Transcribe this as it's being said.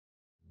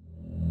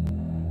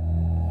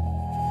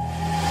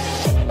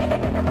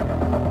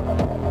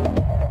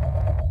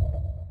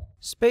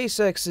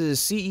SpaceX's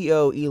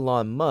CEO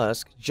Elon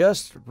Musk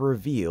just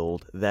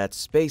revealed that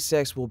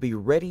SpaceX will be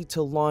ready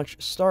to launch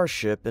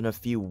Starship in a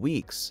few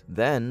weeks.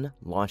 Then,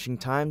 launching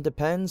time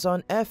depends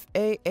on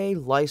FAA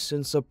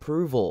license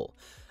approval.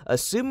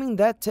 Assuming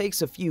that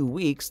takes a few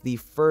weeks, the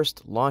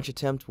first launch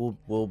attempt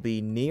will be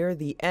near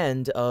the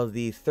end of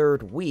the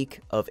third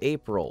week of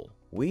April.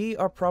 We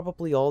are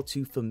probably all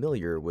too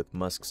familiar with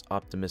Musk's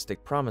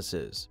optimistic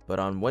promises, but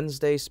on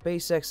Wednesday,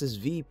 SpaceX's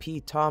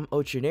VP Tom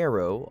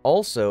Ochenero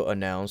also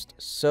announced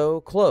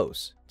so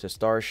close to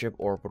Starship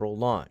orbital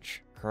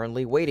launch.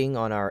 Currently waiting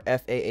on our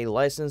FAA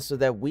license so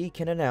that we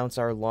can announce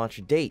our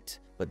launch date,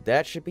 but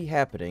that should be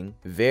happening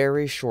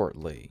very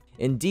shortly.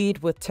 Indeed,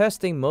 with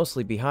testing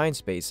mostly behind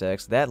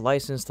SpaceX, that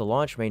license to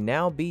launch may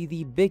now be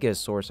the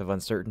biggest source of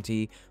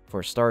uncertainty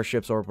for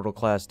Starship's orbital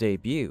class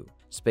debut.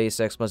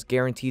 SpaceX must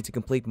guarantee to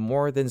complete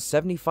more than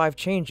 75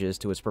 changes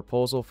to its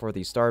proposal for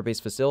the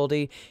Starbase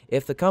facility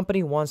if the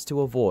company wants to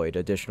avoid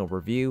additional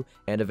review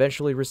and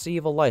eventually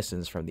receive a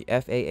license from the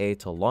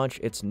FAA to launch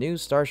its new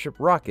Starship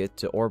rocket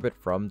to orbit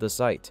from the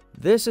site.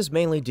 This is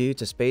mainly due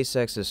to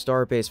SpaceX's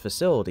Starbase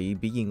facility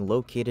being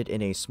located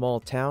in a small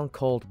town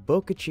called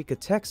Boca Chica,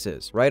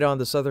 Texas, right on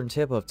the southern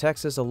tip of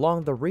Texas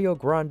along the Rio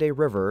Grande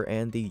River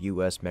and the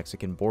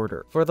US-Mexican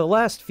border. For the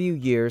last few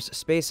years,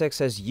 SpaceX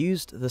has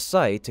used the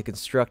site to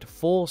construct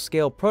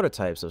full-scale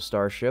prototypes of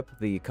Starship,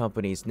 the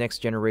company's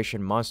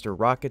next-generation monster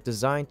rocket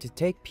designed to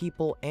take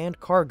people and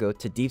cargo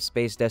to deep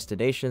space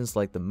destinations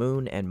like the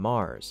Moon and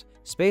Mars.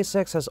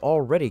 SpaceX has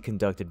already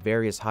conducted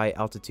various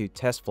high-altitude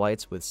test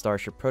flights with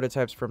Starship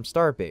prototypes from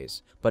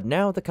Starbase, but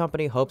now the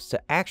company hopes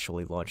to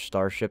actually launch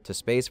Starship to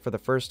space for the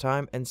first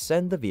time and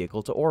send the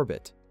vehicle to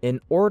orbit. In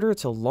order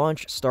to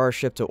launch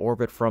Starship to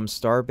orbit from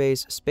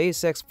Starbase,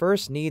 SpaceX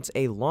first needs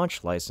a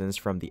launch license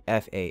from the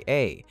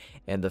FAA,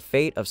 and the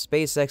fate of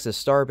SpaceX's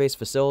Starbase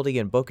facility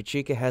in Boca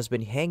Chica has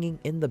been hanging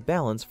in the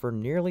balance for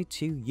nearly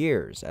 2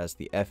 years, as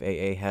the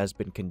FAA has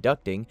been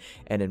conducting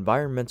an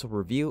environmental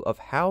review of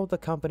how the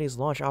company's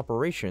launch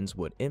operations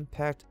would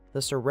impact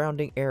the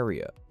surrounding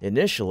area.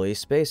 Initially,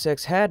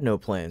 SpaceX had no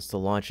plans to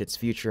launch its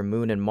future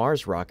Moon and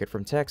Mars rocket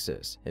from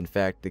Texas. In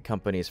fact, the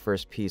company's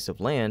first piece of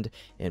land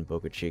in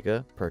Boca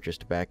Chica,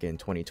 purchased back in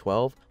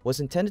 2012, was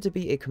intended to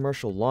be a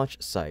commercial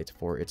launch site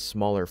for its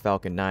smaller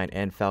Falcon 9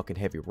 and Falcon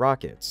Heavy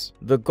rockets.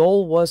 The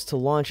goal was to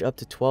launch up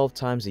to 12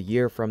 times a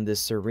year from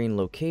this serene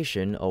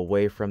location,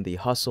 away from the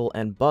hustle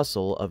and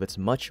bustle of its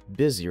much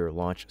busier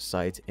launch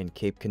site in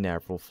Cape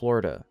Canaveral,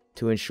 Florida.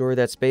 To ensure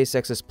that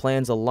SpaceX's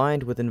plans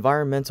aligned with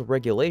environmental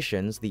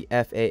regulations, the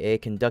FAA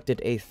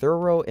conducted a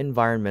thorough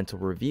environmental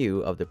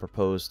review of the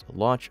proposed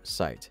launch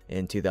site.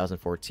 In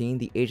 2014,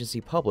 the agency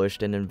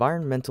published an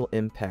Environmental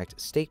Impact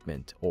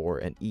Statement, or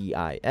an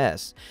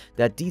EIS,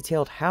 that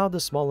detailed how the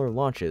smaller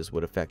launches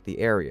would affect the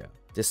area.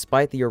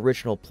 Despite the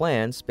original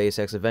plan,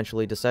 SpaceX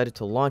eventually decided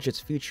to launch its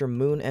future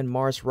Moon and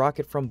Mars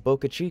rocket from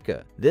Boca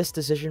Chica. This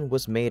decision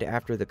was made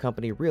after the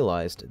company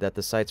realized that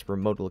the site's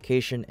remote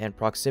location and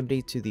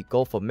proximity to the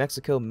Gulf of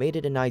Mexico made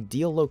it an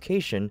ideal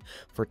location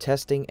for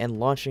testing and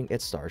launching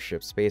its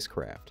Starship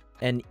spacecraft.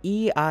 An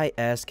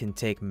EIS can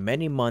take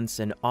many months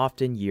and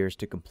often years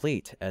to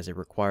complete, as it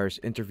requires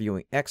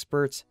interviewing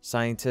experts,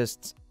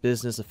 scientists,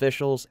 business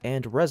officials,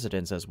 and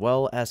residents, as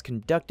well as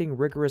conducting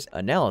rigorous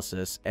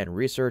analysis and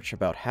research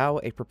about how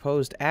a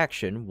proposed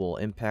action will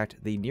impact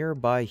the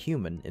nearby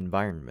human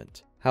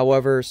environment.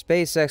 However,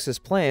 SpaceX's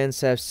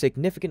plans have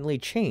significantly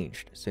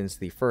changed since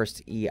the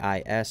first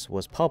EIS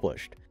was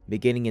published.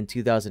 Beginning in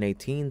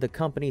 2018, the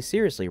company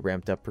seriously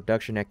ramped up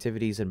production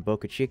activities in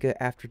Boca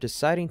Chica after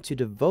deciding to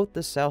devote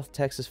the South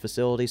Texas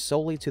facility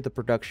solely to the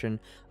production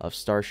of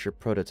Starship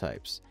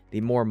prototypes.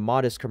 The more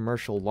modest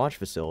commercial launch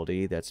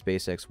facility that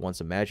SpaceX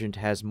once imagined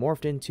has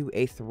morphed into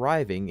a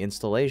thriving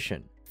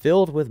installation,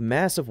 filled with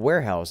massive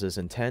warehouses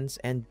and tents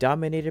and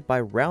dominated by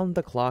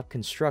round-the-clock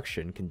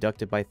construction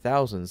conducted by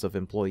thousands of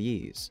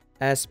employees.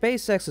 As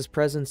SpaceX's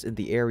presence in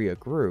the area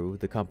grew,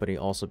 the company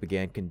also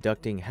began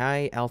conducting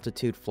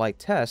high-altitude flight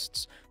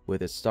tests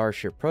with its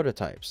Starship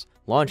prototypes,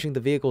 launching the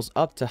vehicles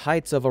up to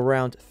heights of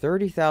around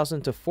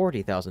 30,000 to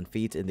 40,000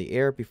 feet in the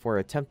air before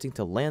attempting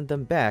to land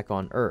them back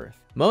on Earth.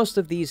 Most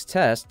of these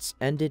tests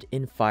ended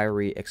in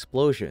fiery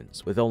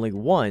explosions, with only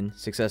one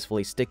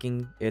successfully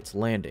sticking its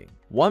landing.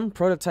 One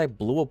prototype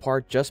blew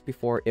apart just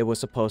before it was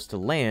supposed to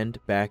land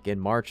back in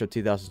March of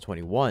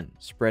 2021,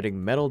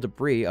 spreading metal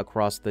debris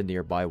across the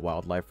nearby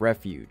wildlife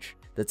refuge.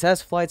 The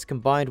test flights,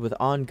 combined with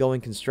ongoing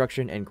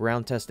construction and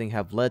ground testing,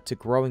 have led to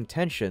growing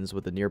tensions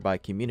with the nearby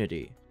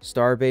community.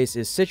 Starbase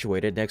is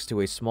situated next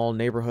to a small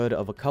neighborhood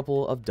of a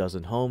couple of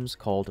dozen homes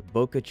called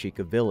Boca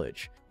Chica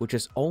Village, which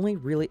is only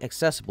really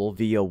accessible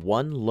via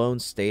one lone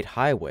state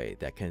highway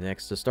that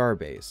connects to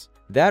Starbase.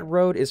 That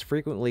road is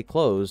frequently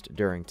closed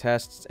during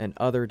tests and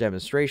other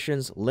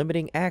demonstrations,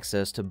 limiting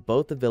access to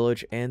both the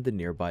village and the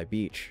nearby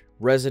beach.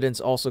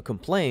 Residents also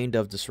complained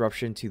of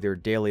disruption to their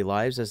daily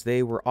lives as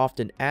they were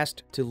often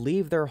asked to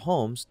leave their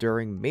homes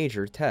during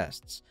major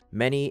tests.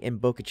 Many in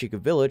Boca Chica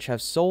Village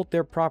have sold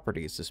their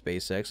properties to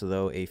SpaceX,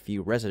 though a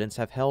few residents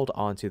have held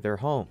onto their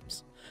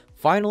homes.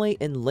 Finally,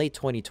 in late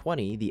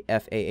 2020, the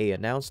FAA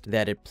announced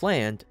that it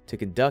planned to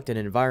conduct an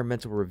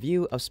environmental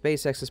review of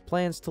SpaceX's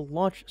plans to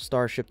launch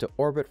Starship to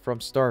orbit from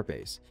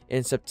Starbase.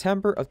 In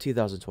September of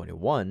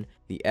 2021,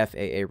 the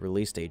FAA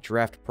released a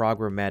draft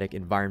Programmatic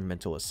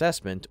Environmental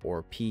Assessment,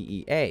 or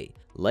PEA,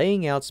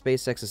 laying out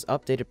SpaceX's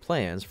updated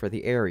plans for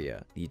the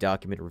area. The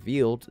document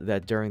revealed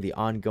that during the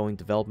ongoing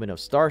development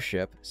of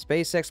Starship,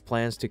 SpaceX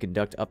plans to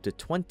conduct up to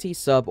 20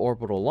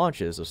 suborbital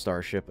launches of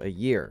Starship a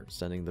year,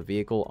 sending the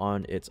vehicle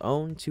on its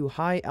own to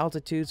high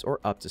altitudes or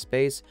up to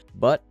space,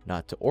 but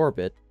not to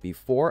orbit,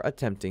 before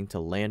attempting to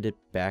land it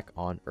back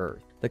on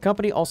Earth. The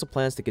company also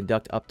plans to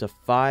conduct up to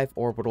 5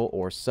 orbital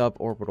or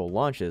suborbital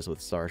launches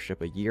with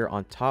Starship a year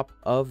on top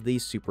of the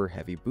Super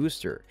Heavy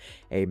booster,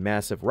 a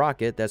massive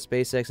rocket that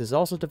SpaceX is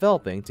also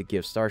developing to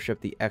give Starship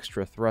the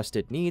extra thrust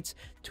it needs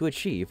to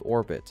achieve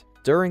orbit.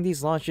 During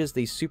these launches,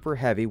 the Super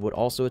Heavy would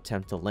also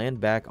attempt to land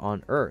back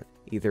on Earth,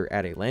 either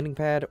at a landing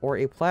pad or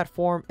a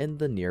platform in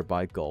the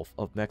nearby Gulf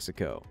of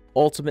Mexico.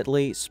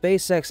 Ultimately,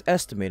 SpaceX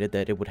estimated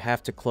that it would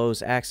have to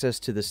close access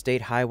to the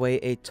state highway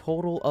a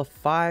total of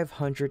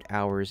 500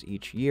 hours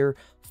each year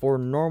for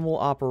normal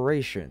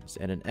operations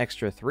and an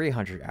extra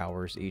 300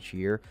 hours each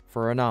year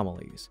for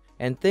anomalies.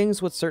 And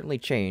things would certainly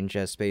change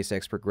as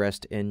SpaceX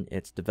progressed in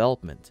its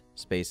development.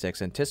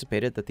 SpaceX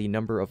anticipated that the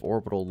number of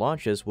orbital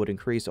launches would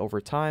increase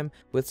over time,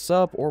 with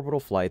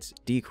suborbital flights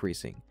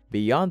decreasing.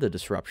 Beyond the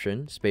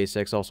disruption,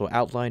 SpaceX also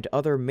outlined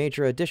other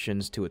major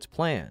additions to its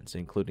plans,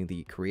 including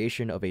the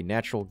creation of a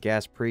natural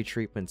gas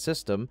pretreatment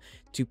system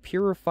to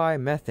purify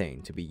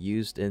methane to be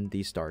used in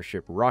the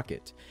Starship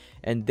rocket.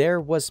 And there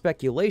was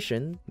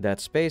speculation that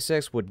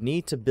SpaceX would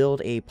need to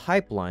build a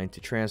pipeline to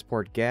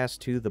transport gas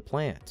to the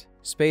plant.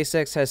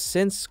 SpaceX has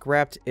since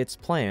scrapped its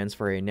plans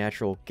for a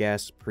natural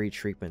gas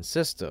pretreatment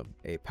system,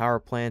 a power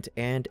plant,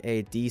 and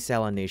a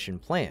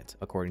desalination plant,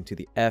 according to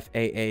the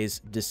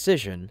FAA's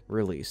decision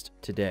released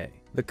today.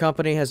 The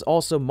company has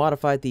also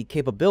modified the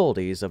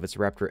capabilities of its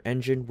Raptor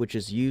engine, which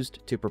is used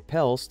to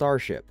propel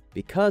Starship.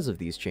 Because of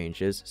these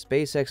changes,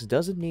 SpaceX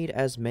doesn't need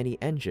as many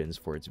engines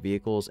for its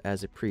vehicles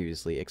as it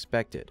previously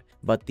expected.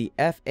 But the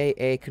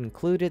FAA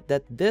concluded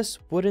that this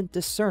wouldn't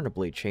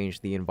discernibly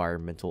change the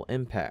environmental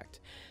impact.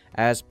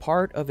 As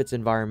part of its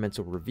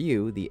environmental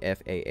review, the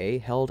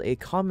FAA held a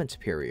comment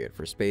period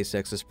for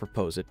SpaceX's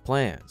proposed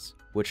plans,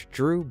 which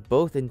drew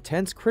both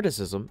intense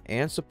criticism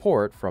and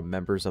support from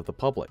members of the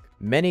public.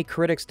 Many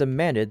critics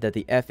demanded that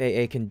the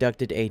FAA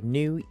conducted a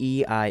new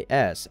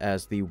EIS,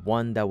 as the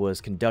one that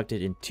was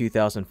conducted in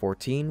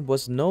 2014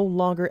 was no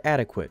longer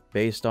adequate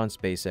based on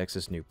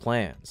SpaceX's new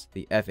plans.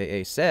 The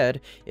FAA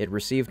said it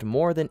received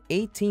more than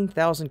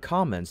 18,000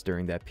 comments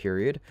during that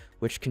period,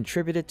 which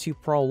contributed to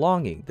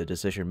prolonging the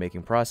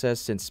decision-making process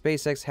since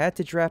SpaceX had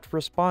to draft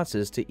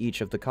responses to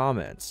each of the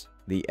comments.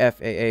 The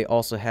FAA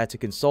also had to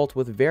consult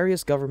with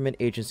various government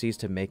agencies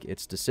to make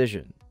its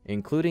decision,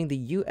 including the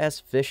U.S.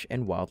 Fish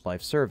and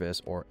Wildlife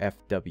Service, or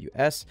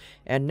FWS,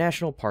 and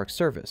National Park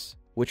Service,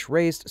 which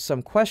raised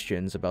some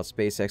questions about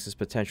SpaceX's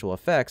potential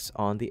effects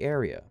on the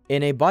area.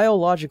 In a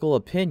biological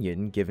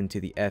opinion given to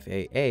the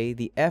FAA,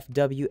 the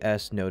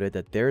FWS noted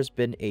that there's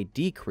been a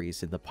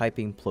decrease in the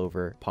piping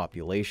plover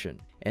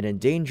population, an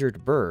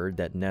endangered bird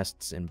that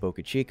nests in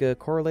Boca Chica,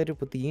 correlated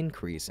with the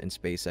increase in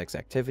SpaceX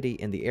activity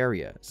in the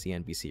area,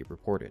 CNBC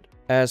reported.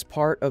 As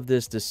part of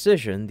this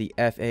decision, the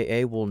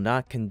FAA will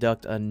not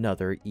conduct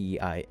another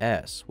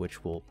EIS,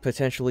 which will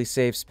potentially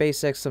save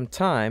SpaceX some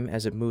time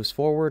as it moves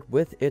forward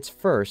with its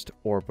first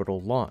orbital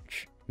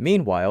launch.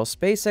 Meanwhile,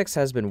 SpaceX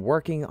has been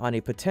working on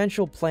a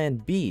potential Plan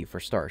B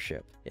for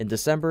Starship. In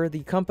December,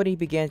 the company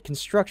began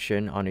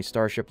construction on a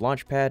Starship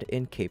launch pad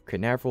in Cape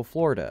Canaveral,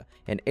 Florida,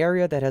 an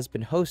area that has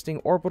been hosting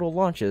orbital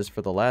launches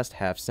for the last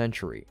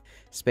half-century.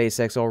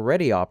 SpaceX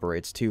already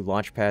operates 2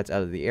 launch pads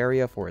out of the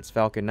area for its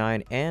Falcon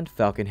 9 and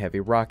Falcon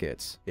Heavy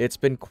rockets. It's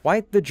been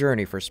quite the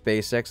journey for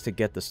SpaceX to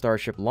get the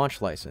Starship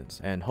launch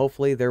license, and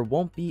hopefully there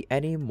won't be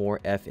any more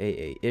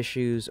FAA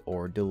issues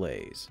or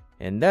delays.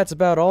 And that's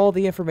about all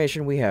the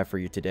information we have for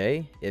you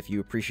today. If you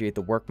appreciate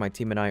the work my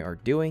team and I are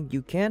doing,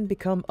 you can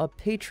become a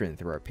patron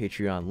through our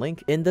Patreon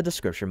link in the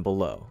description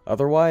below.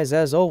 Otherwise,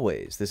 as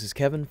always, this is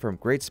Kevin from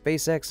Great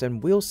SpaceX,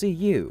 and we'll see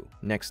you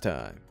next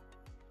time.